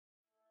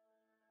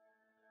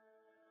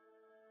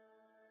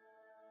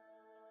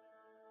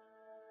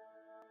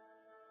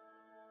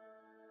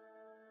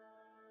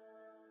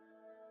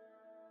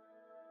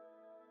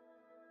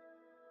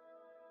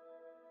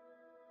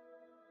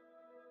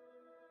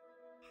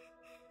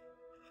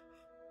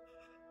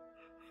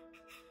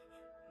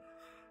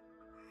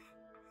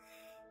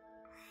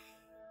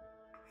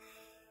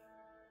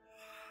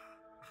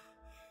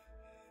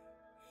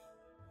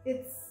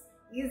It's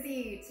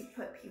easy to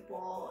put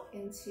people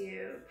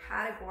into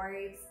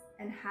categories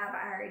and have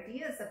our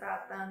ideas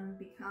about them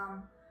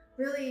become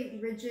really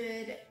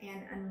rigid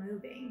and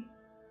unmoving.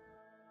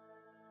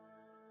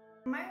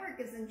 My work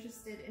is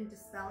interested in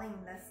dispelling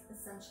this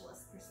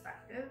essentialist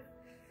perspective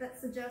that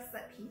suggests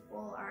that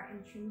people are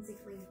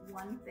intrinsically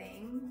one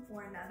thing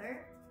or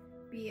another,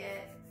 be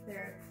it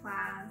their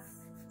class,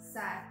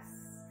 sex,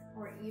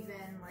 or even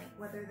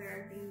whether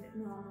they're deemed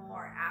normal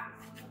or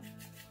abnormal.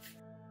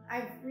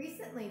 I've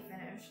recently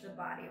finished a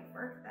body of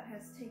work that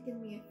has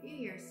taken me a few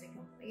years to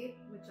complete,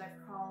 which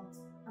I've called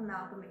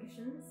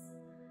Amalgamations.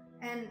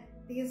 And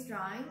these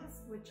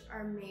drawings, which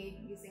are made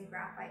using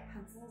graphite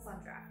pencils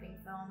on drafting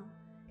film,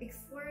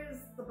 explores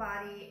the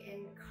body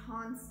in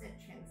constant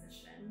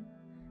transition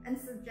and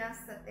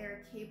suggests that they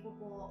are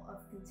capable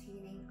of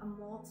containing a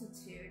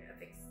multitude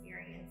of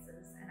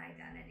experiences and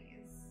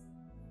identities.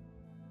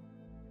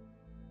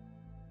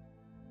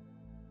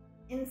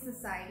 In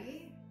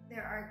society,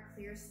 there are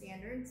clear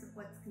standards of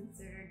what's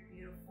considered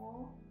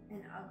beautiful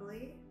and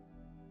ugly,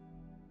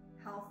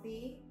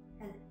 healthy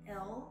and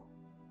ill,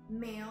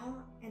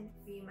 male and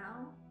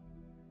female,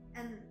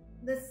 and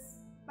this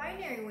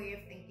binary way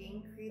of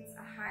thinking creates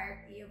a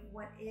hierarchy of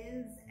what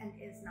is and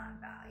is not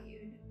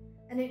valued,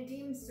 and it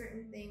deems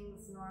certain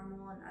things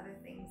normal and other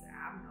things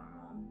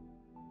abnormal.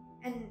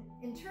 And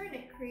in turn,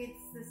 it creates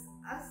this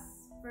us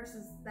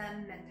versus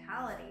them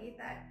mentality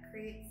that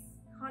creates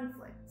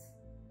conflict.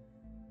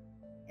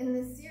 In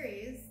this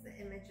series, the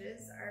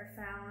images are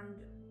found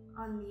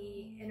on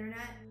the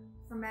internet,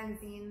 from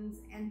magazines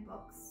and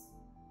books,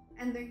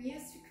 and they're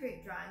used to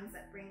create drawings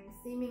that bring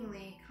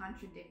seemingly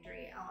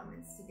contradictory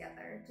elements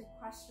together to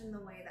question the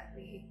way that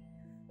we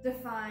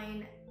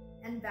define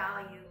and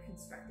value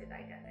constructed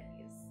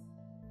identities.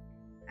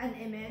 An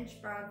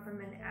image borrowed from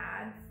an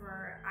ad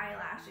for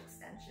eyelash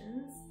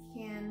extensions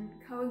can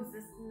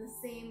coexist in the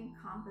same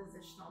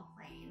compositional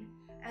plane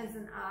as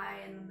an eye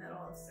in the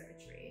middle of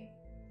surgery.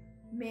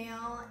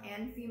 Male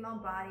and female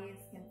bodies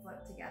can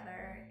float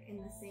together in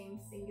the same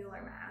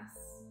singular mass.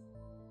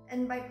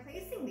 And by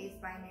placing these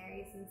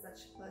binaries in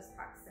such close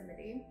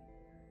proximity,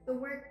 the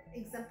work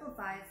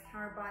exemplifies how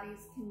our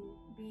bodies can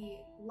be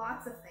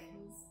lots of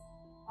things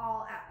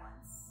all at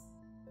once.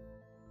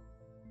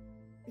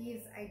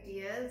 These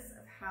ideas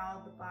of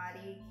how the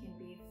body can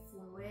be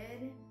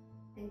fluid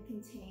and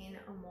contain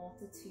a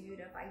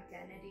multitude of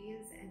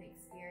identities and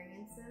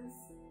experiences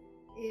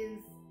is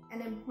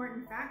an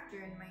important factor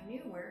in my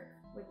new work,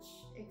 which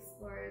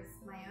explores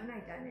my own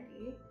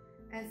identity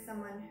as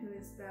someone who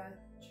is both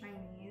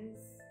Chinese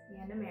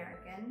and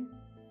American,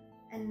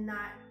 and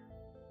not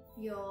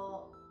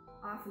feel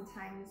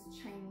oftentimes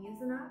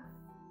Chinese enough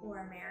or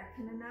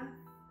American enough,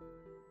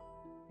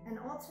 and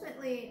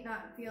ultimately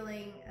not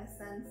feeling a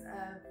sense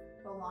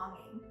of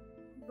belonging.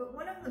 But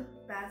one of the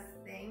best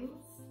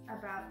things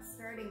about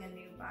starting a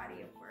new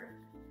body of work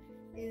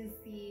is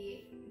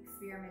the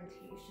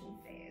experimentation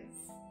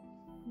phase.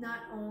 Not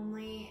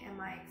only am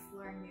I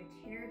exploring new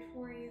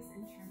territories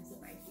in terms of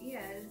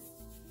ideas,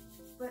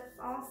 but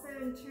also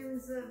in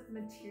terms of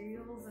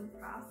materials and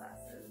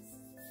processes.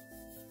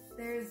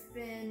 There's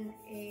been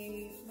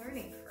a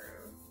learning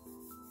curve.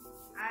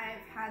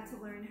 I've had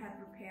to learn how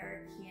to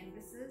prepare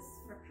canvases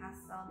for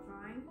pastel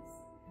drawings,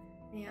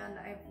 and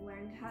I've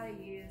learned how to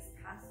use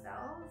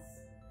pastels.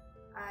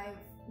 I've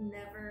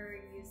never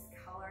used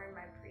color in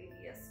my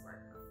previous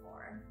work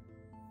before.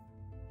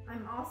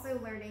 I'm also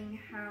learning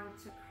how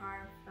to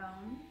carve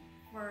foam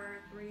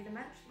for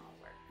three-dimensional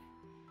work.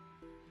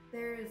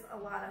 There's a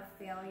lot of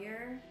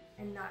failure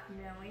and not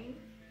knowing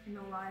and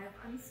a lot of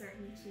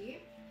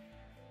uncertainty,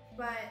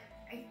 but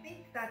I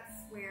think that's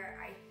where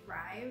I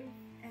thrive,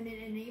 and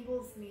it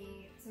enables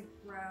me to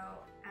grow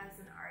as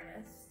an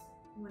artist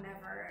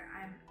whenever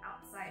I'm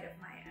outside of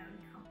my own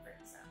comfort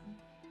zone.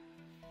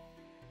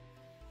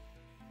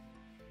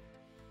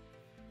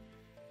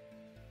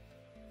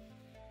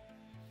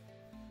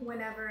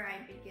 Whenever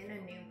I begin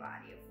a new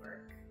body of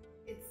work,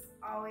 it's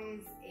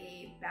always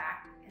a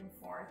back and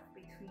forth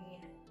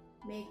between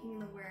making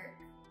the work,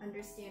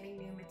 understanding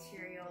new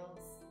materials,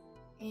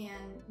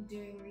 and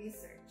doing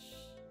research.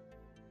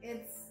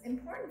 It's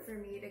important for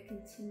me to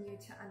continue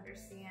to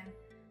understand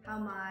how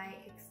my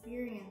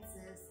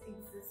experiences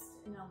exist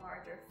in a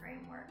larger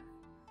framework.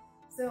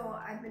 So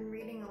I've been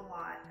reading a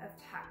lot of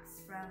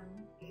texts from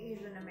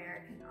Asian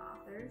American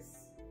authors.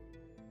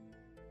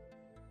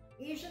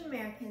 Asian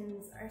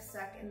Americans are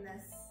stuck in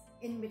this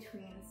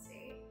in-between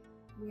state.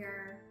 We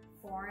are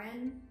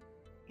foreign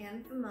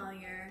and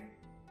familiar,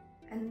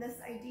 and this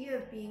idea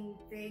of being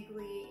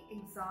vaguely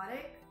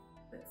exotic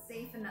but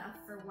safe enough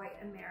for white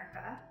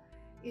America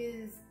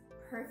is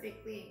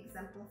perfectly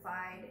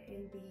exemplified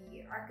in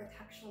the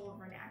architectural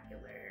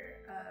vernacular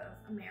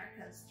of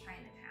America's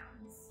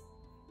Chinatowns.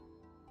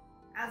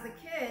 As a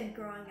kid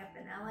growing up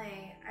in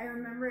LA, I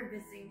remember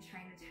visiting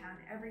Chinatown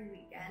every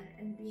weekend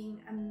and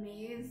being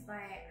amazed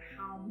by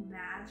how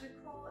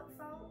magical it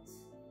felt.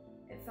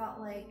 It felt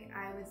like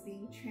I was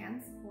being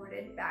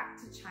transported back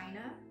to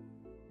China.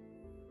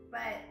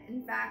 but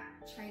in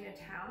fact,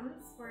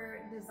 Chinatowns were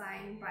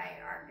designed by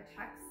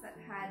architects that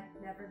had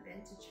never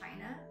been to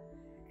China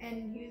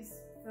and used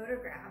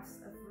photographs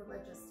of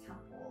religious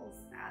temples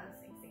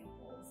as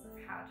examples of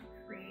how to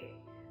create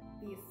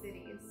these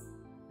cities.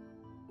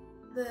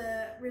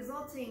 The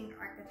resulting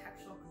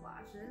architectural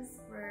collages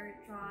were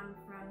drawn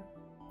from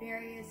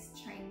various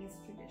Chinese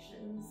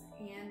traditions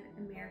and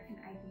American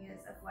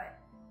ideas of what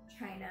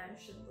China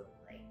should look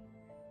like.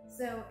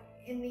 So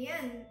in the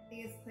end,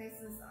 these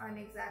places aren't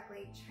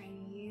exactly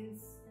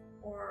Chinese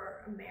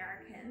or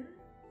American,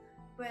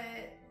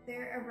 but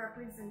they're a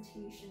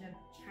representation of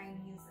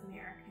Chinese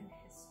American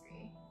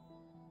history.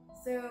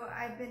 So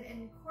I've been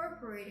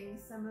incorporating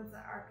some of the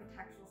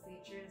architectural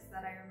features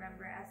that I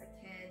remember as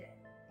a kid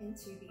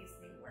into these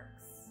new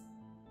works.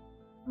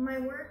 My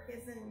work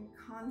is in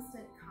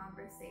constant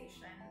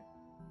conversation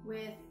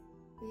with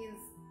these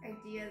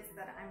ideas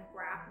that I'm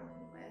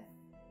grappling with.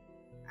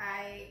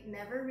 I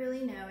never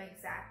really know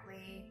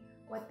exactly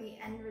what the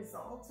end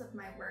result of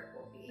my work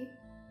will be.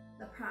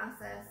 The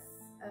process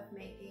of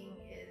making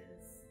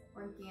is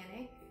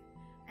organic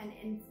and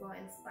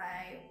influenced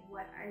by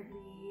what I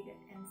read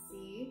and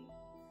see.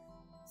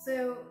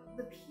 So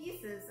the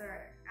pieces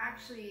are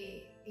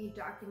actually a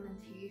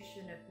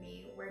documentation of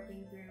me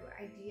working through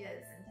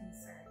ideas and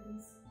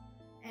concerns.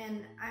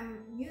 And I'm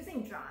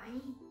using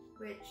drawing,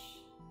 which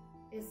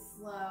is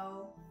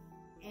slow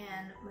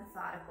and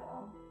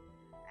methodical,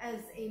 as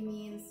a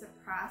means to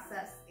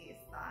process these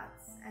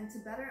thoughts and to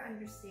better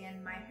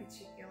understand my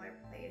particular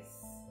place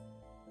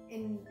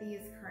in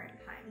these current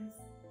times.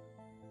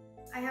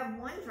 I have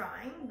one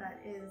drawing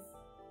that is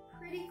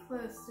pretty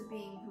close to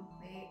being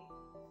complete.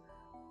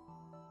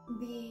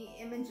 The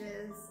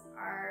images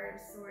are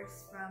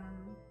sourced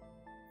from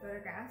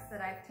photographs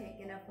that I've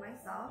taken of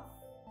myself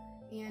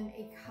and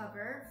a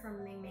cover from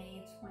the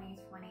May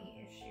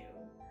 2020 issue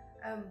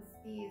of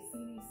the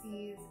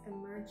CDC's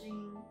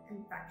Emerging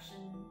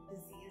Infection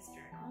Disease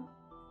Journal.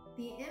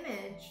 The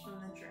image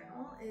from the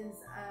journal is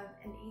of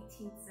an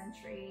 18th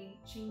century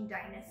Qing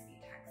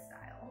Dynasty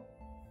textile.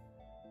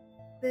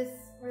 This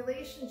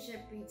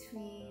relationship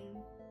between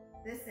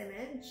this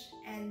image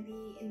and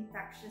the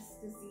infectious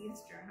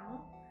disease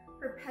journal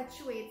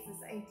perpetuates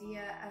this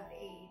idea of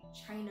a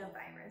China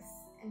virus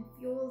and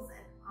fuels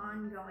an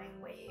ongoing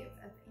wave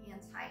of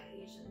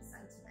anti-Asian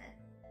sentiment.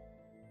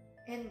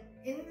 And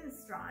in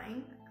this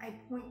drawing, I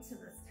point to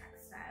this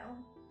textile,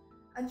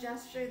 a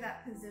gesture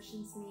that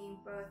positions me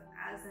both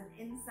as an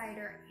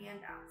insider and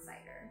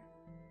outsider.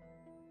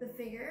 The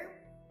figure,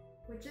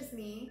 which is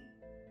me,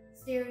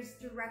 stares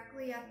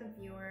directly at the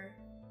viewer,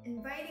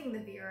 inviting the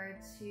viewer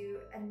to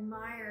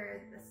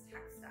admire this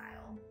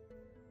textile,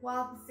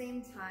 while at the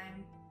same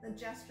time, the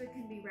gesture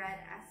can be read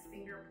as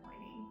finger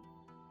pointing,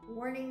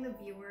 warning the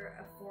viewer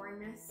of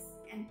foreignness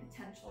and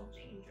potential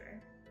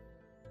danger.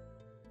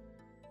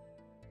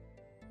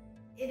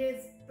 It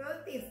is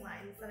both these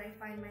lines that I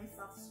find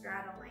myself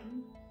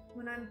straddling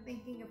when I'm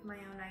thinking of my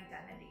own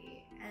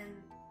identity and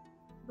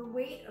the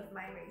weight of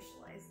my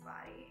racialized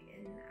body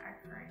in our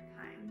current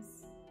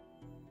times.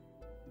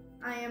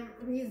 I am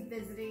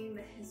revisiting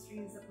the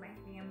histories of my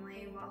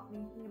family while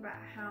thinking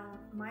about how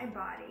my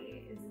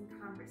body is in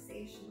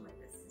conversation with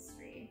this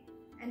history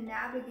and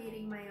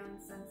navigating my own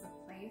sense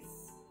of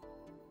place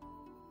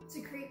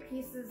to create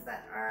pieces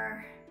that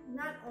are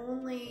not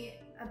only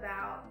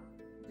about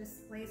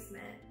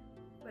displacement,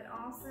 but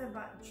also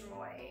about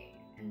joy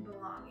and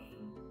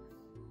belonging,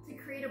 to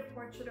create a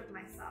portrait of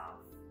myself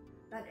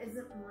that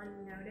isn't one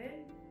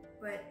noted,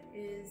 but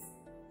is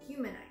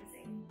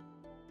humanizing.